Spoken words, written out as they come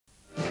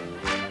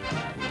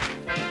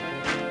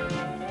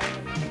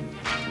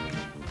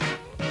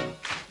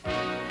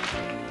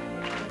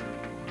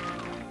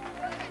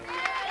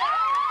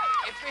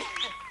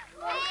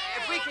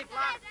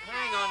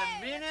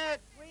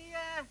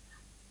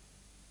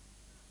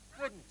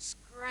goodness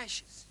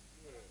gracious.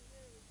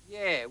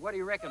 Yeah, what do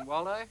you reckon,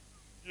 Waldo?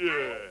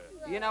 Yeah.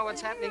 You know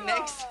what's happening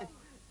next?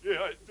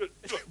 Yeah,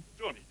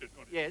 Johnny.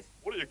 Yes?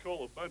 What do you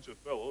call a bunch of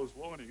fellows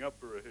lining up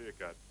for a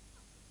haircut?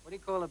 What do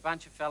you call a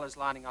bunch of fellas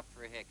lining up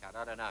for a haircut?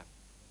 I don't know.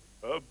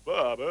 A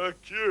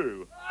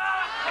barbecue.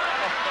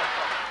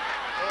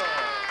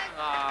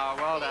 Oh,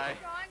 Waldo.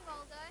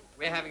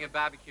 We're having a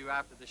barbecue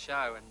after the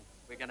show, and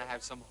we're going to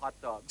have some hot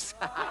dogs.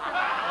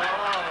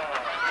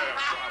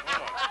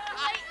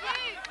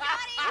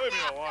 Leave me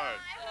alone.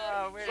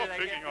 Oh, where Stop do they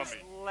picking get on this me.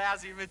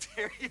 lousy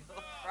material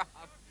from?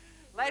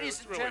 Ladies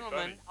and really gentlemen,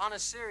 funny. on a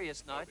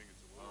serious note, think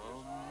it's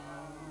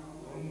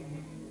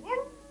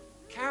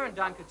Karen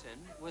Dunkerton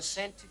was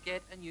sent to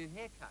get a new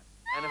haircut.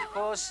 And of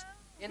course,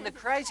 in the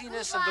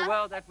craziness of the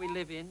world that we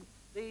live in,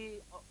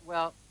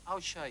 well, I'll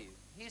show you.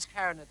 Here's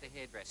Karen at the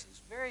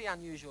hairdresser's. Very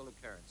unusual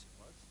occurrence it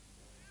was.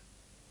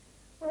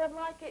 Well, I'd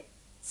like it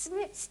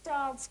snip,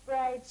 styled,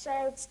 sprayed,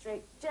 shaved,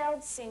 streaked,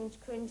 gelled, singed,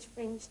 cringed,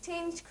 fringed,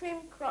 tinged,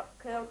 crimped, crop,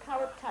 curl,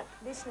 coloured, cut,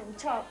 conditioned,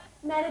 top,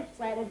 matted,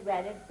 flatted,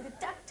 ratted, with a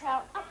duck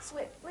towel,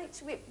 upswept, bleach,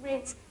 whip,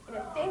 rinse, in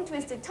a thin,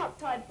 twisted,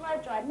 top-tied,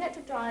 blow-dried,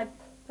 natural-dried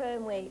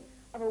perm weave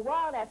of a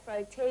wild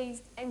afro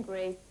teased and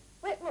greased.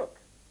 Wet look.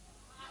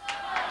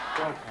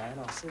 Okay, and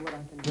I'll see what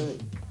I can do.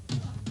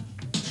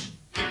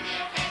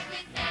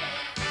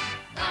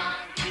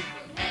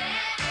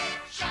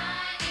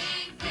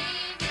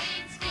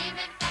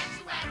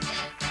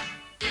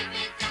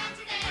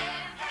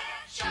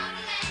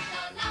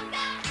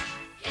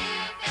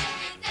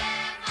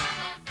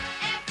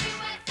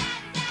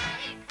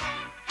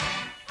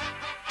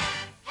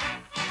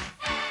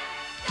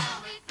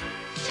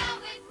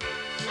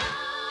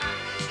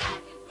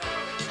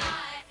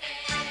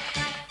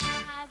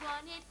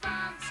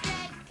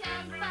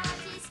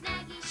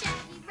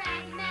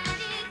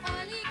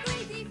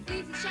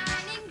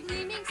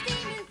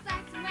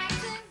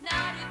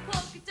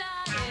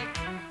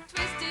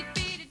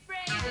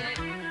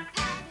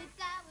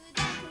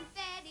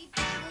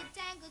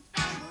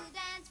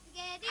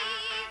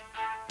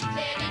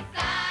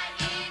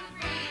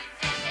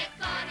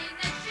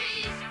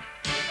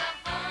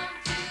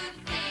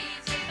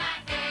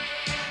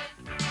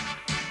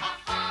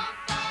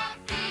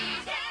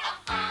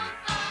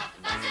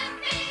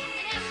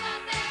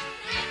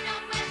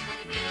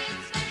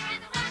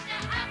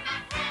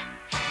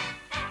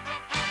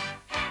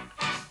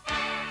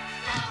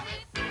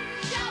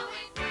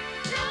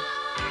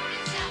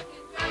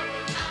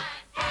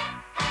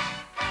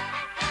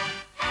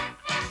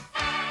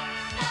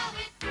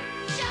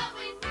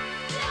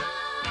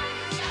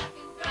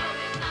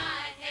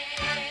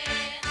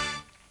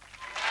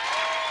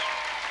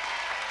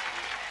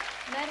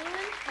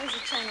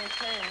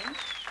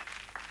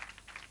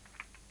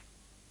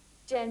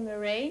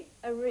 Jean-Marie,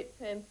 a root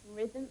perm for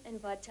rhythm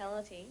and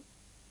vitality.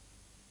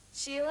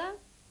 Sheila,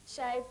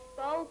 shaved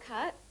bowl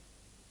cut.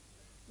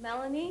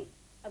 Melanie,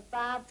 a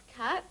barbed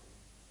cut.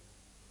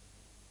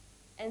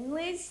 And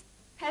Liz,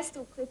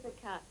 pastel clipper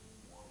cut.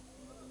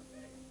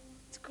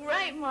 It's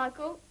great,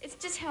 Michael. It's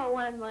just how I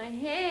wanted my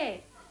hair.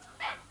 It's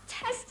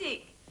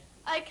fantastic.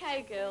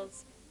 Okay,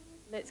 girls,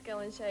 let's go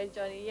and show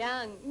Johnny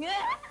Young.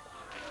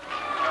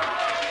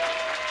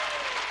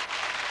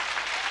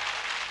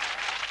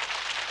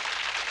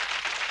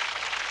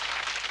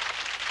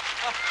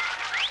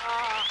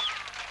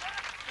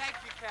 Thank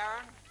you,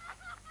 Karen.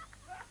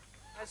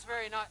 That's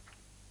very nice.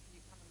 Can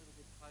you come a little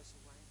bit closer,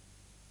 Wayne?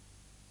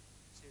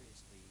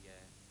 Seriously,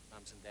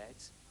 mums and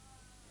dads?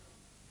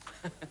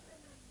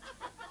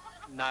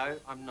 No,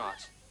 I'm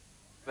not.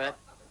 But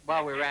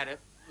while we're at it,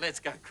 let's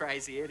go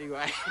crazy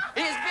anyway.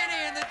 Here's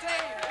Vinny and the team.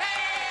 Hey!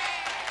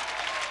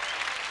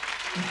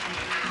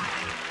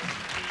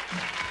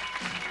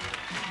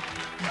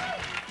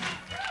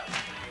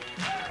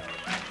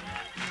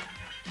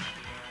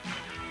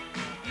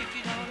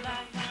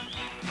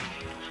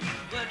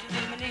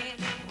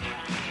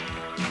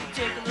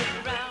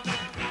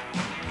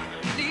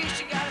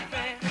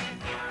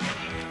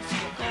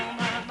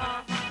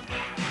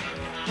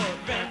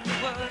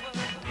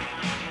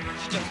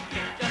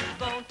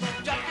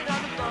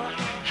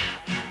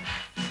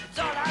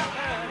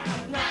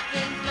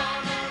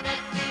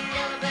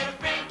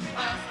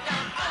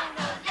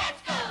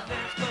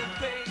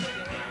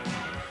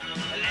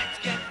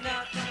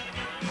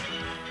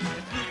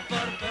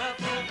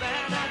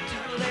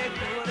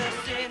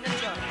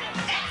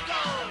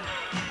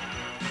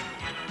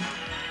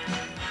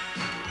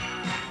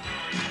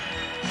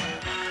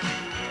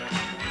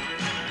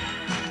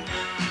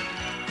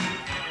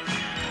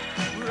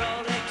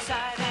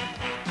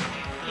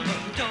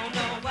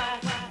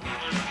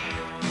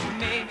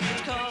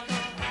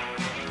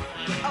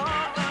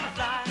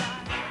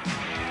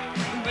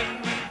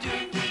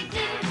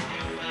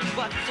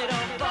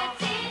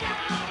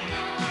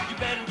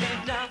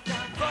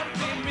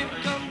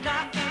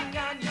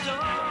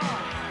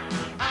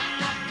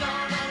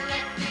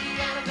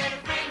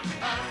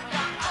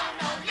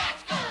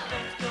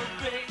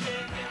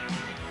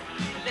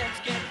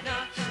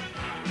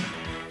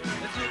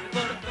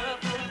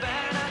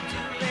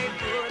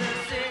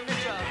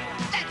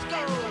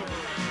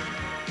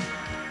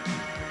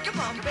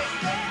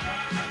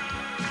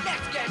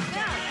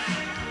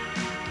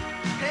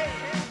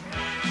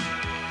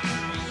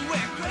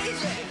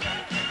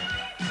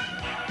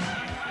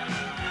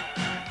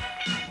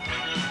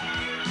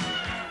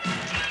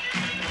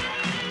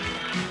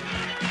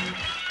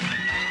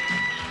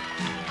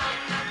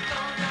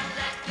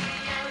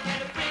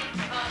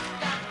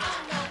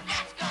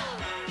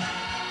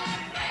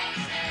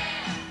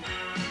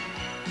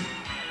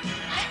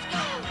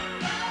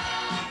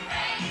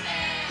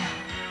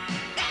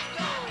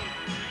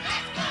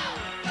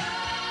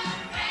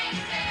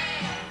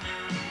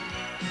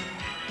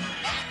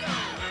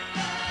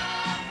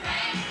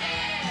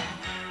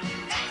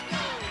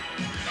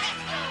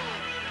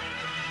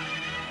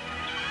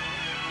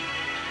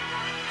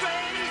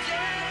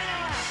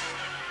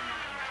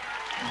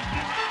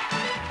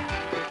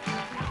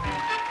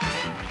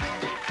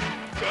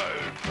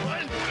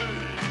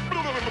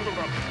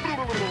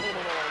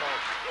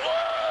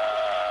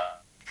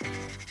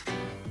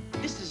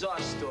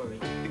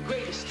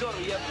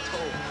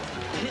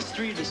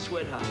 street of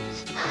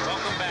sweathearts.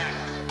 Welcome back.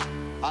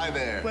 Hi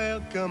there.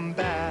 Welcome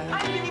back.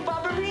 I'm Vinnie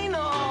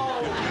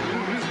Barbarino.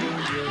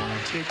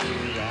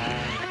 Ticket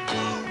ride.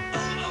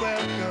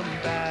 Welcome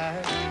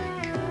back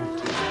to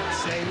the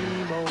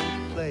same old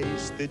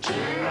place that you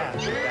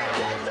laughed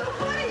about. So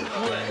funny.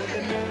 But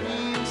the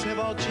names have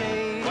all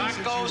changed.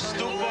 Wacko,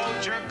 Stupo,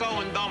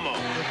 Jerko, and Dumbo.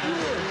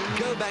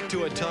 Go back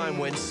to a time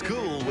when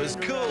school was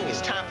cool. It's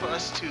time for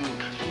us to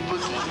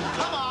boogie.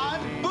 Come on,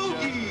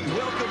 boogie!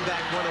 Welcome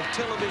back one of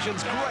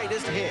television's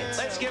greatest hits.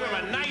 Let's give him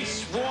a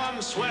nice,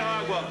 warm,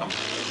 sweatheart welcome.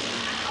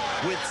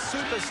 With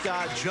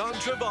superstar John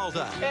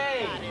Travolta.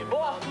 Hey,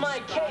 off my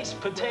case,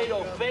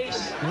 potato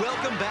face.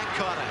 Welcome back,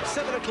 Cotter.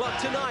 7 o'clock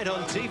tonight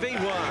on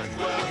TV1.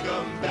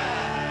 Welcome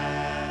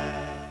back.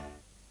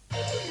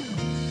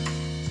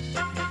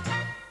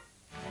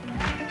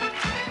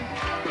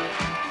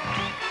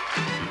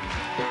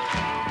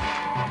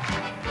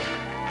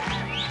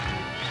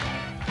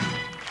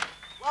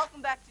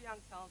 Welcome back to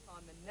Young Talent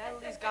Time, and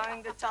Natalie's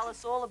going to tell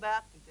us all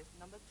about contestant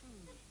number 2.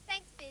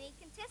 Thanks, Vinny.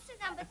 Contestant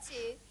number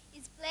 2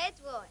 is Blair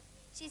Dwart.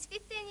 She's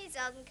 15 years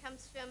old and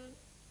comes from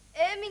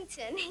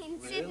Ermington in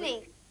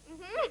Sydney.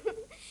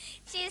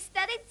 She has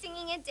studied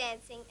singing and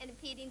dancing and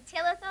appeared in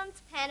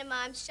telethons,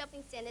 pantomimes,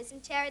 shopping centres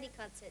and charity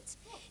concerts.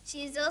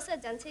 She has also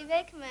done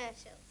TV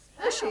commercials.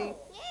 Has she?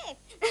 Yeah.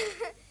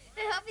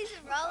 Her hobbies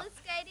are roller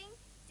skating,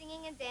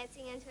 singing and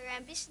dancing, and her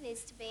ambition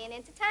is to be an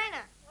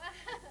entertainer.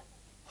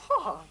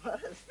 Oh,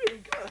 that's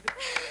pretty good.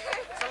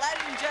 So,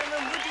 ladies and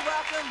gentlemen, would you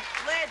welcome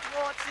Blair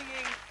Dwart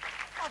singing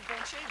I've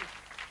Been Cheated.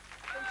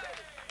 Been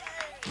cheated.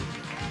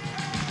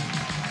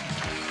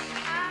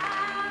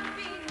 I've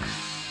been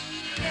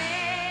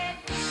cheated,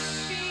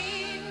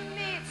 been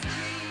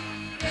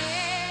mistreated.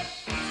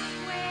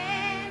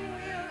 When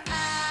will I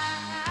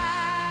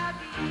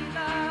be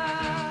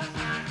loved?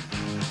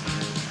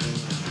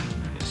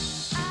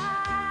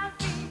 I've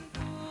been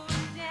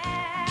put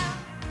down,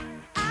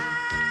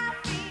 I've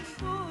been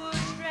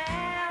pushed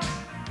round.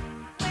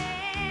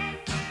 When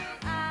will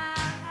I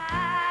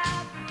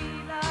be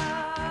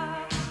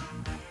loved?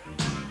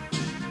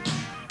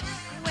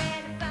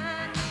 When I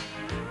find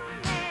a new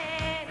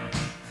man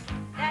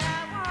that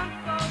I want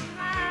for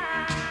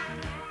mine,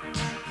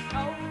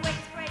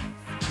 always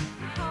breaks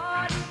my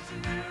heart in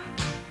two,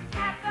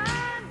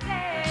 happens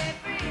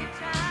every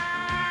time.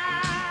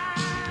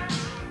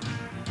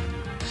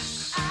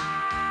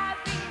 I've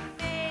been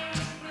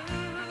made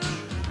blue,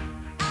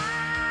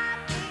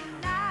 I've been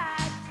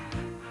lied to.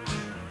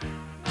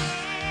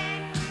 When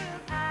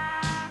will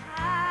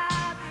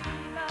I be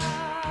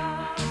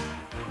loved?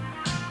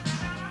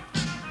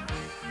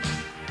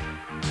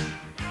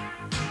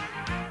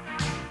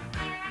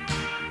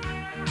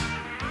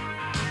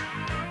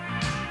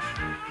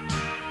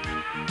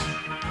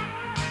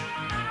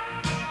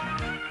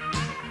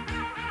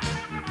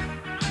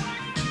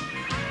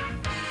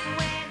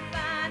 When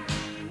find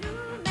me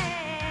new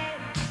man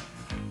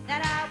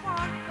that I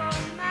want for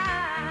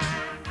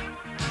mine,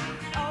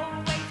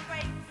 always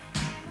breaks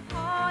my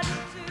heart in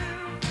two,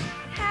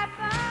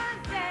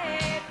 happens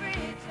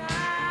every time.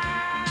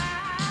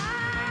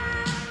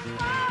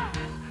 Oh,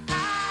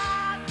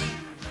 I've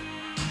been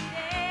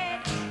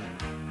cheated,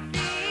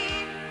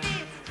 been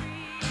mistreated.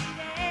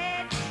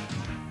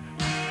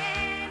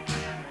 When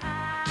will I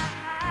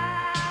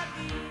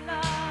be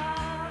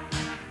loved?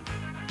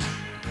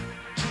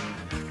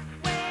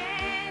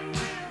 When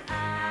will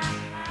I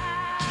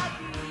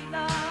be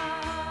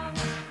loved?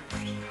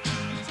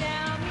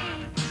 Tell me,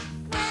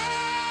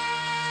 when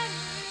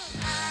will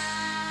I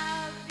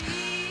be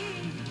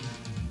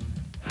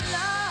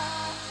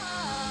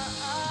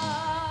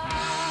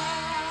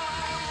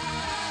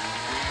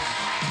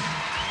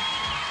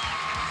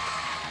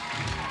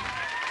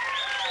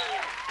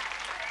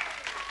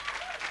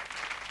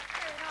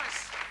Very nice.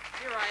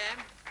 Here I am.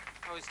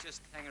 I was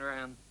just hanging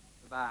around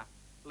the bar.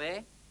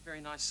 Blair,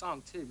 very nice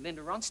song too.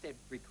 Linda Ronstadt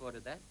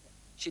recorded that.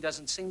 She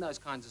doesn't sing those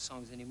kinds of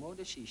songs anymore,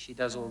 does she? She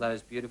does all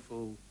those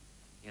beautiful,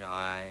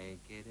 I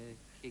get a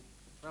kick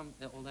from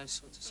all those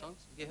sorts of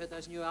songs. Have you heard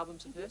those new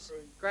albums of hers?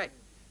 Great.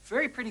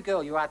 Very pretty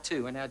girl you are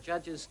too. And our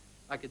judges,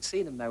 I could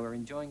see them. They were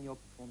enjoying your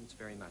performance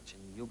very much.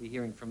 And you'll be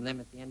hearing from them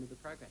at the end of the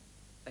program.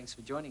 Thanks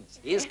for joining us.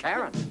 Here's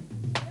Karen.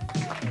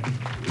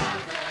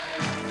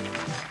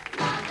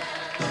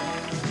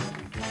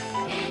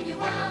 In your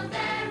world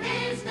there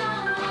is no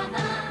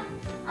other,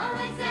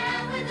 always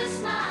there with a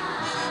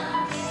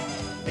smile.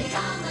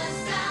 Become a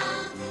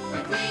sound,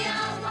 but we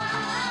are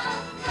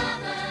wild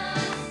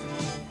mothers,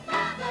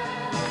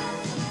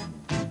 mothers,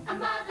 a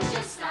mother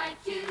just like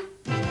you.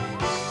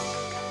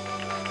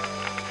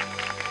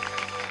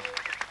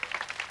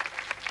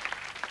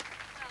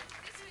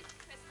 This week's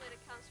request letter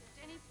comes from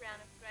Jenny Brown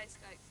of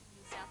Greystoke in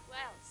New South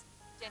Wales.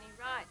 Jenny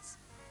writes,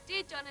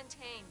 Dear John and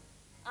team,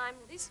 I'm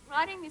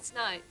writing this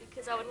note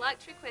because I would like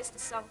to request a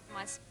song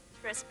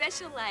for a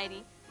special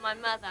lady, my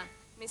mother,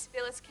 Miss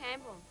Phyllis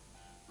Campbell.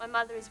 My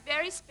mother is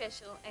very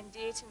special and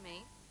dear to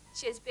me.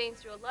 She has been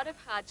through a lot of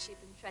hardship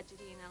and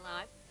tragedy in her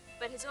life,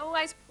 but has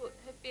always put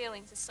her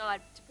feelings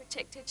aside to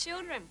protect her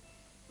children.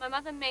 My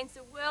mother means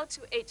the world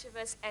to each of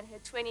us and her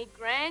 20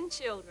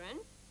 grandchildren.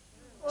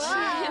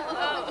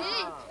 Wow.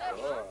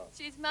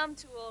 She's mum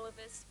to all of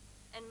us,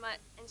 and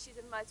she's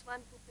the most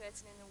wonderful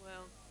person in the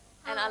world.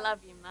 And I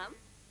love you, Mum.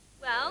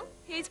 Well,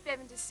 here's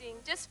Bevan to sing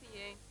just for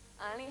you.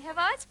 I only have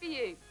eyes for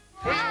you.